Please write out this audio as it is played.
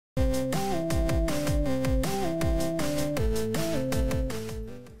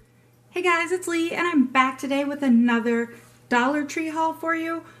Hey guys, it's Lee and I'm back today with another Dollar Tree haul for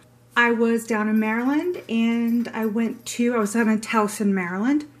you. I was down in Maryland and I was down in Towson,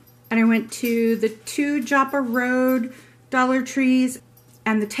 Maryland, and I went to the two Joppa Road Dollar Trees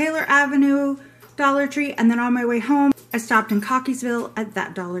and the Taylor Avenue Dollar Tree, and then on my way home I stopped in Cockeysville at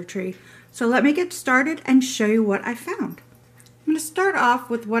that Dollar Tree. So let me get started and show you what I found. I'm going to start off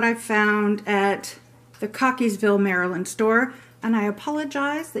with what I found at the Cockeysville, Maryland store. And I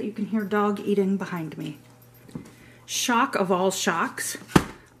apologize that you can hear dog eating behind me. Shock of all shocks,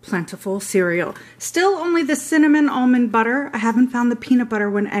 plentiful cereal. Still only the cinnamon almond butter. I haven't found the peanut butter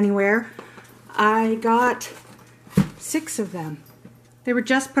one anywhere. I got 6 of them. They were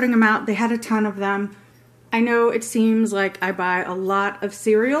just putting them out. They had a ton of them. I know it seems like I buy a lot of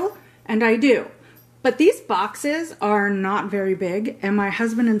cereal, and I do. But these boxes are not very big, and my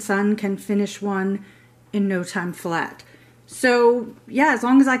husband and son can finish one in no time flat. So yeah, as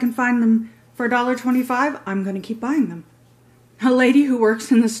long as I can find them for $1.25, I'm going to keep buying them. A lady who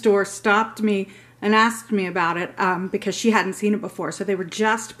works in the store stopped me and asked me about it because she hadn't seen it before. So they were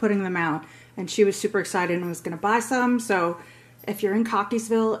just putting them out and she was super excited and was going to buy some. So if you're in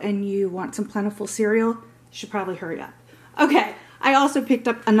Cockeysville and you want some plentiful cereal, you should probably hurry up. Okay, I also picked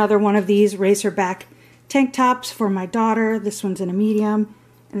up another one of these racerback tank tops for my daughter. This one's in a medium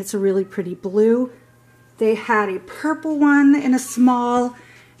and it's a really pretty blue. They had a purple one in a small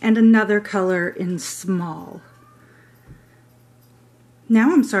and another color in small.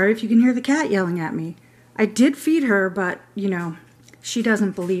 Now I'm sorry if you can hear the cat yelling at me. I did feed her, but you know, she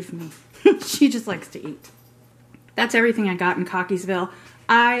doesn't believe me. She just likes to eat. That's everything I got in Cockeysville.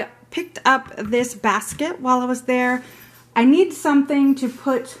 I picked up this basket while I was there. I need something to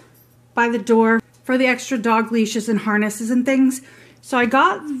put by the door for the extra dog leashes and harnesses and things. So I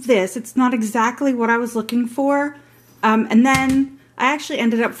got this. It's not exactly what I was looking for. And then I actually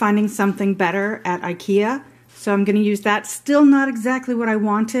ended up finding something better at IKEA. So I'm going to use that. Still not exactly what I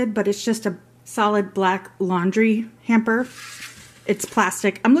wanted, but it's just a solid black laundry hamper. It's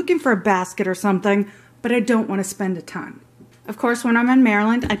plastic. I'm looking for a basket or something, but I don't want to spend a ton. Of course, when I'm in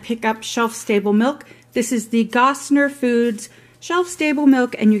Maryland, I pick up shelf-stable milk. This is the Gosner Foods shelf-stable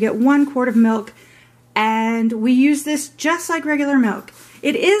milk, and you get 1 quart of milk. And we use this just like regular milk.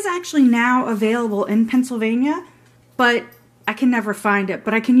 It is actually now available in Pennsylvania, but I can never find it.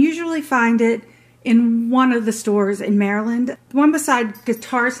 But I can usually find it in one of the stores in Maryland. The one beside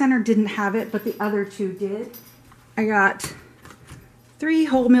Guitar Center didn't have it, but the other 2 did. I got 3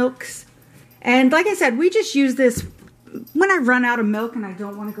 whole milks. And like I said, we just use this when I run out of milk and I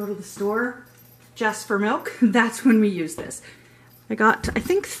don't want to go to the store just for milk. That's when we use this. I got, I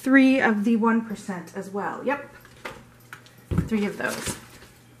think, 3 of the 1% as well. Yep, 3 of those.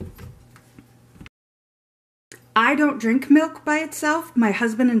 I don't drink milk by itself. My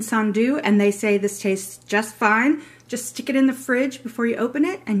husband and son do, and they say this tastes just fine. Just stick it in the fridge before you open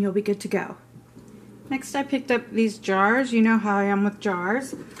it, and you'll be good to go. Next, I picked up these jars. You know how I am with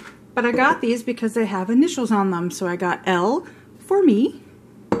jars. But I got these because they have initials on them. So I got L for me,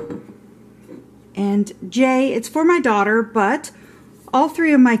 and J, it's for my daughter, but all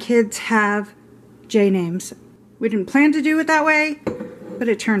 3 of my kids have J names. We didn't plan to do it that way, but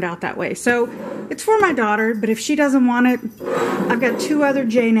it turned out that way. So it's for my daughter, but if she doesn't want it, I've got 2 other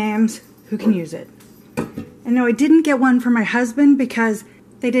J names who can use it. And no, I didn't get one for my husband because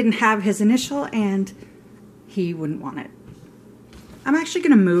they didn't have his initial and he wouldn't want it. I'm actually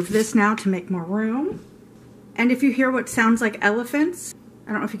going to move this now to make more room. And if you hear what sounds like elephants,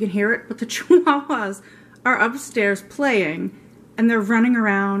 I don't know if you can hear it, but the chihuahuas are upstairs playing. And they're running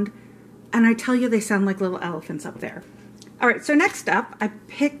around, and I tell you, they sound like little elephants up there. All right, so next up, I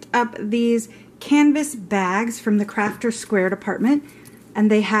picked up these canvas bags from the Crafter Square department,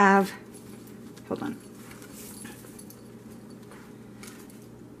 and they have, hold on,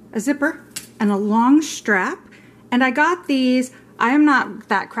 a zipper and a long strap. And I got these. I am not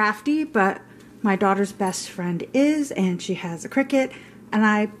that crafty, but my daughter's best friend is, and she has a Cricut, and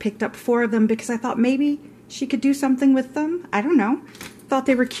I picked up 4 of them because I thought maybe she could do something with them. I don't know. Thought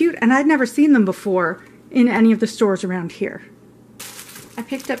they were cute, and I'd never seen them before in any of the stores around here. I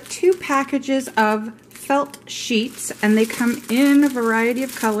picked up 2 packages of felt sheets, and they come in a variety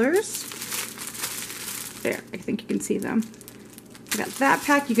of colors. There, I think you can see them. I got that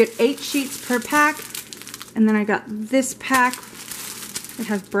pack. You get 8 sheets per pack. And then I got this pack. It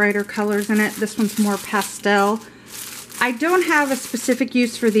has brighter colors in it. This one's more pastel. I don't have a specific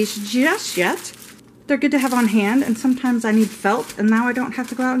use for these just yet. They're good to have on hand, and sometimes I need felt, and now I don't have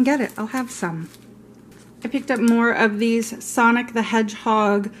to go out and get it. I'll have some. I picked up more of these Sonic the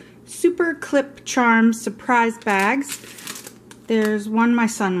Hedgehog Super Clip Charm surprise bags. There's one my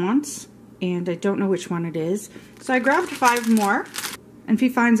son wants, and I don't know which one it is. So I grabbed 5 more, and if he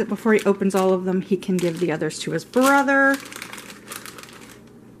finds it before he opens all of them, he can give the others to his brother.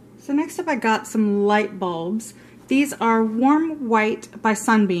 So next up I got some light bulbs. These are warm white, by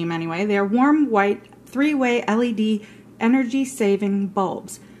Sunbeam anyway. They are warm white 3-way LED energy saving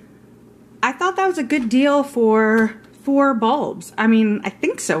bulbs. I thought that was a good deal for 4 bulbs. I mean, I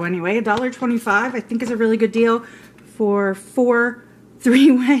think so anyway. $1.25 I think is a really good deal for 4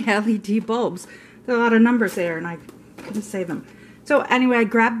 3-way LED bulbs. There are a lot of numbers there and I couldn't say them. So anyway, I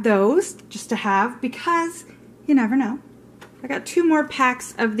grabbed those just to have because you never know. I got 2 more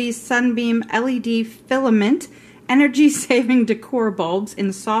packs of these Sunbeam LED filament energy saving decor bulbs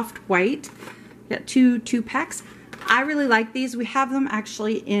in soft white. Got two packs. I really like these. We have them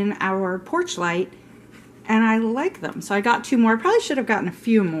actually in our porch light and I like them. So I got 2 more. Probably should have gotten a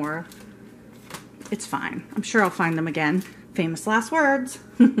few more. It's fine. I'm sure I'll find them again. Famous last words.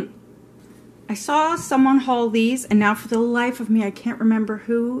 I saw someone haul these and now for the life of me I can't remember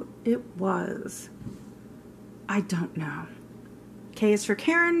who it was. I don't know. K is for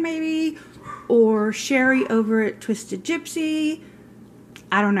Karen maybe, or Sherry over at Twisted Gypsy.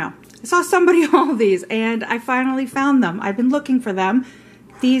 I don't know. I saw somebody haul these and I finally found them. I've been looking for them.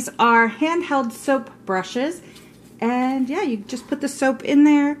 These are handheld soap brushes and yeah, you just put the soap in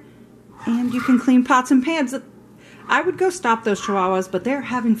there and you can clean pots and pans. I would go stop those chihuahuas, but they're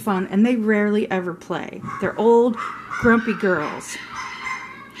having fun and they rarely ever play. They're old, grumpy girls.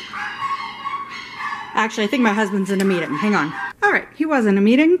 Actually, I think my husband's in a meeting. Hang on. All right, he was in a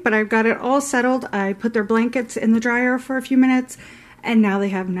meeting, but I've got it all settled. I put their blankets in the dryer for a few minutes, and now they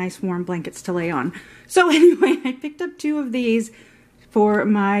have nice warm blankets to lay on. So anyway, I picked up 2 of these for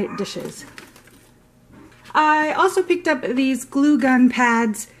my dishes. I also picked up these glue gun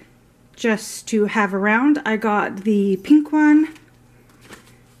pads just to have around. I got the pink one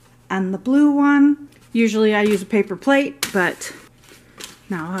and the blue one. Usually I use a paper plate, but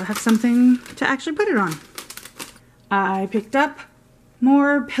now I'll have something to actually put it on. I picked up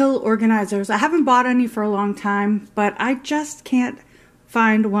more pill organizers. I haven't bought any for a long time, but I just can't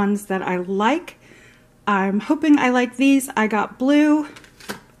find ones that I like. I'm hoping I like these. I got blue,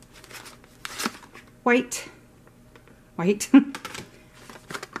 white,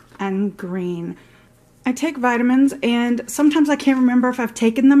 and green. I take vitamins and sometimes I can't remember if I've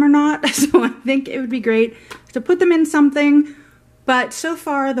taken them or not, so I think it would be great to put them in something. But so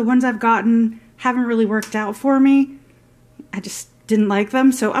far, the ones I've gotten haven't really worked out for me. I just didn't like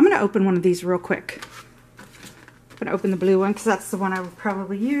them, so I'm going to open one of these real quick. I'm going to open the blue one because that's the one I would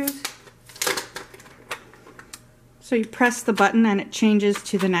probably use. So you press the button and it changes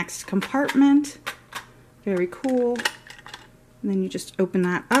to the next compartment. Very cool. And then you just open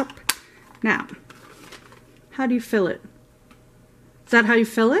that up. Now, how do you fill it? Is that how you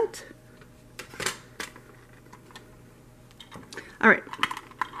fill it? All right,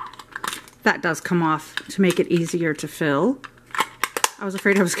 that does come off to make it easier to fill. I was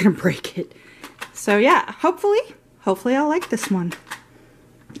afraid I was gonna break it. So yeah, hopefully I'll like this one.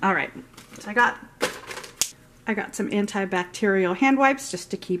 All right, so I got some antibacterial hand wipes just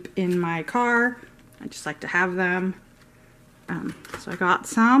to keep in my car. I just like to have them. So I got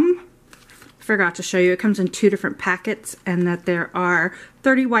some. Forgot to show you, it comes in 2 different packets and that there are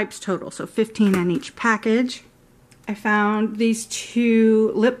 30 wipes total, so 15 in each package. I found these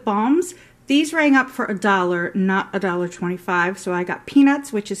 2 lip balms. These rang up for $1, not $1.25. So I got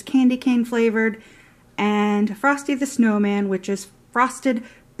Peanuts, which is candy cane flavored, and Frosty the Snowman, which is frosted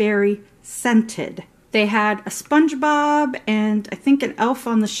berry scented. They had a SpongeBob and I think an Elf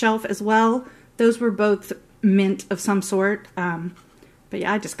on the Shelf as well. Those were both mint of some sort. But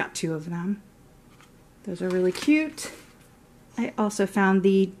yeah, I just got 2 of them. Those are really cute. I also found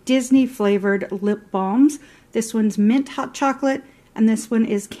the Disney flavored lip balms. This one's mint hot chocolate, and this one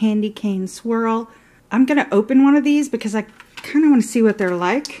is candy cane swirl. I'm gonna open one of these because I kind of want to see what they're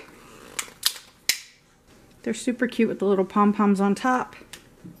like. They're super cute with the little pom-poms on top.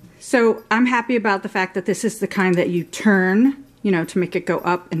 So I'm happy about the fact that this is the kind that you turn, you know, to make it go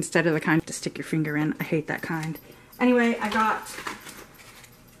up instead of the kind to stick your finger in. I hate that kind. Anyway, I got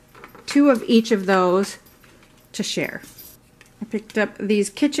 2 of each of those to share. I picked up these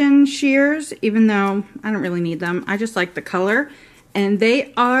kitchen shears, even though I don't really need them. I just like the color, and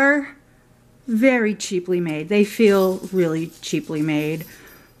they are very cheaply made. They feel really cheaply made,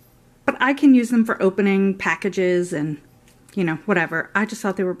 but I can use them for opening packages and, you know, whatever. I just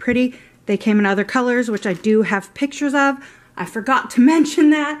thought they were pretty. They came in other colors, which I do have pictures of. I forgot to mention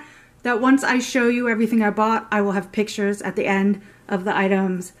that once I show you everything I bought, I will have pictures at the end of the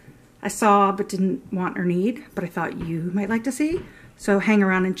items I saw but didn't want or need, but I thought you might like to see. So hang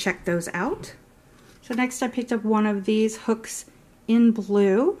around and check those out. So next I picked up one of these hooks in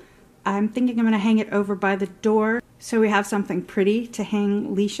blue. I'm thinking I'm going to hang it over by the door so we have something pretty to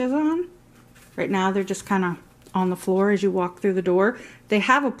hang leashes on. Right now they're just kind of on the floor as you walk through the door. They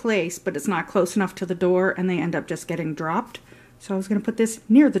have a place, but it's not close enough to the door and they end up just getting dropped. So I was going to put this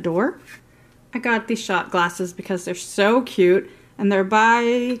near the door. I got these shot glasses because they're so cute and they're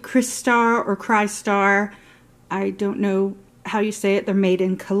by Crystar or Crystar. I don't know how you say it. They're made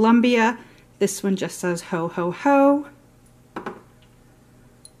in Colombia. This one just says ho ho ho.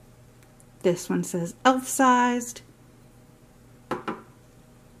 This one says elf sized.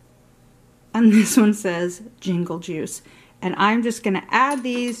 And this one says Jingle Juice. And I'm just going to add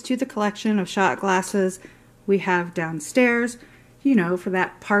these to the collection of shot glasses we have downstairs. You know, for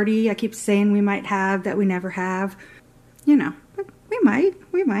that party I keep saying we might have that we never have. You know, but we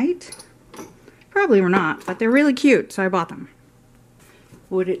might. Probably we're not, but they're really cute, so I bought them.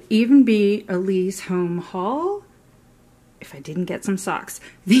 Would it even be a LeighsHome haul if I didn't get some socks?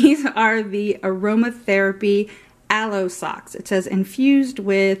 These are the Aromatherapy Aloe socks. It says infused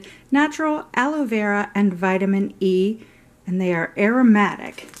with natural aloe vera and vitamin E, and they are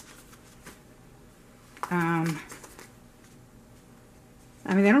aromatic. I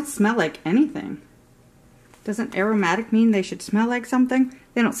mean, they don't smell like anything. Doesn't aromatic mean they should smell like something?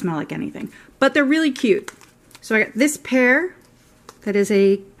 They don't smell like anything, but they're really cute. So I got this pair that is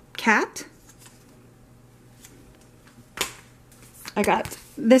a cat. I got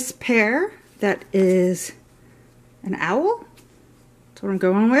this pair that is an owl. That's what I'm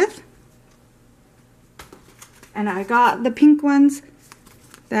going with. And I got the pink ones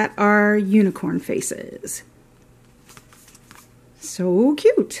that are unicorn faces. So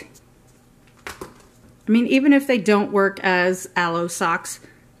cute. I mean, even if they don't work as aloe socks,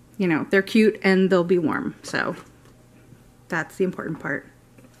 you know, they're cute and they'll be warm. So that's the important part.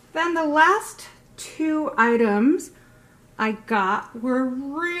 Then the last two items I got were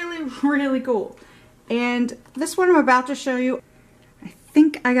really, really cool. And this one I'm about to show you, I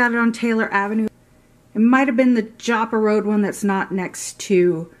think I got it on Taylor Avenue. It might have been the Joppa Road one that's not next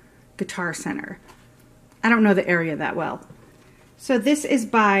to Guitar Center. I don't know the area that well. So this is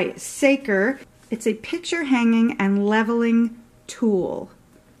by Saker. It's a picture hanging and leveling tool.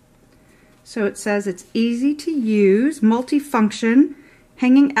 So it says it's easy to use, multifunction,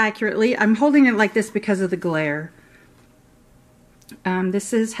 hanging accurately. I'm holding it like this because of the glare.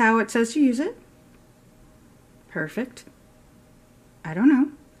 This is how it says to use it. Perfect. I don't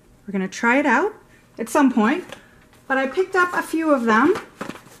know. We're going to try it out at some point. But I picked up a few of them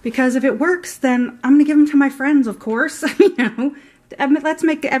because if it works, then I'm going to give them to my friends, of course. You know, let's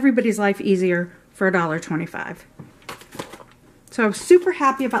make everybody's life easier for $1.25. So I was super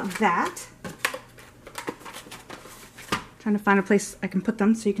happy about that. Trying to find a place I can put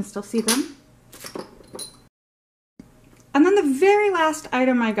them so you can still see them. And then the very last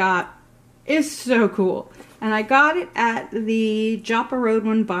item I got is so cool. And I got it at the Joppa Road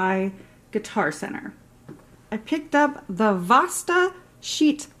one by Guitar Center. I picked up the Vasta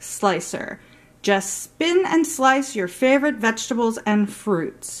Sheet Slicer. Just spin and slice your favorite vegetables and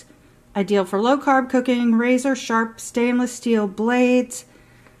fruits. Ideal for low-carb cooking, razor-sharp stainless steel blades.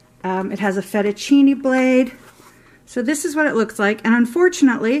 It has a fettuccine blade. So this is what it looks like. And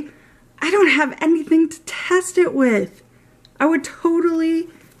unfortunately, I don't have anything to test it with. I would totally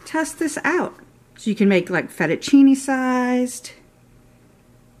test this out. So you can make like fettuccine sized.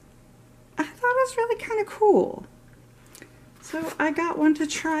 I thought it was really kind of cool. So I got one to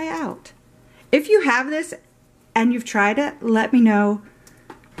try out. If you have this and you've tried it, let me know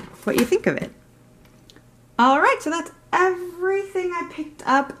what you think of it. All right, so that's everything I picked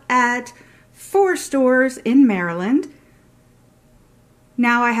up at 4 stores in Maryland.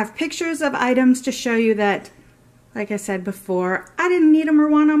 Now I have pictures of items to show you that, like I said before, I didn't need them or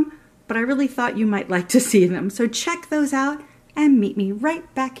want them, but I really thought you might like to see them. So check those out and meet me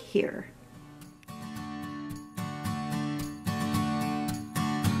right back here.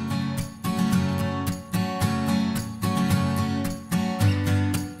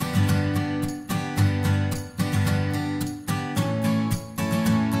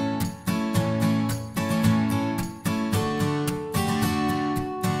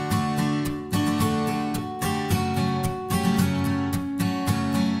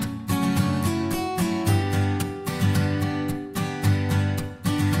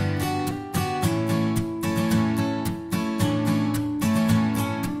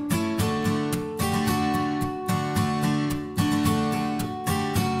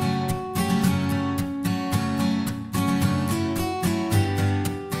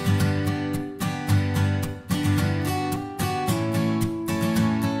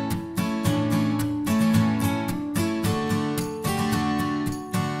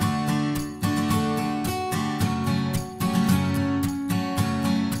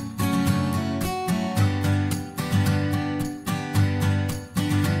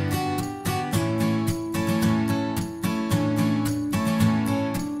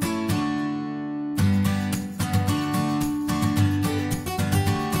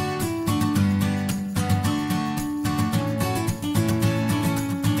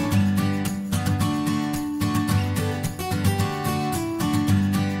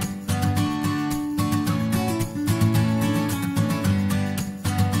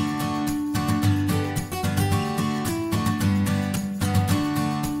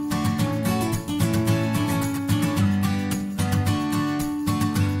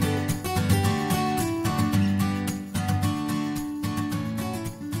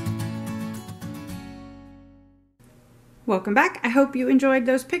 Welcome back. I hope you enjoyed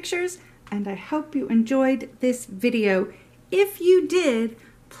those pictures and I hope you enjoyed this video. If you did,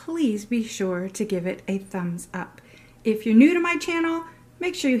 please be sure to give it a thumbs up. If you're new to my channel,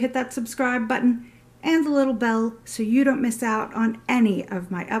 make sure you hit that subscribe button and the little bell so you don't miss out on any of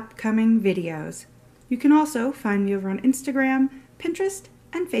my upcoming videos. You can also find me over on Instagram, Pinterest,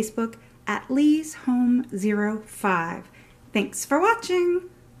 and Facebook at LeighsHome05. Thanks for watching.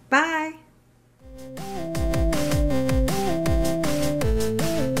 Bye.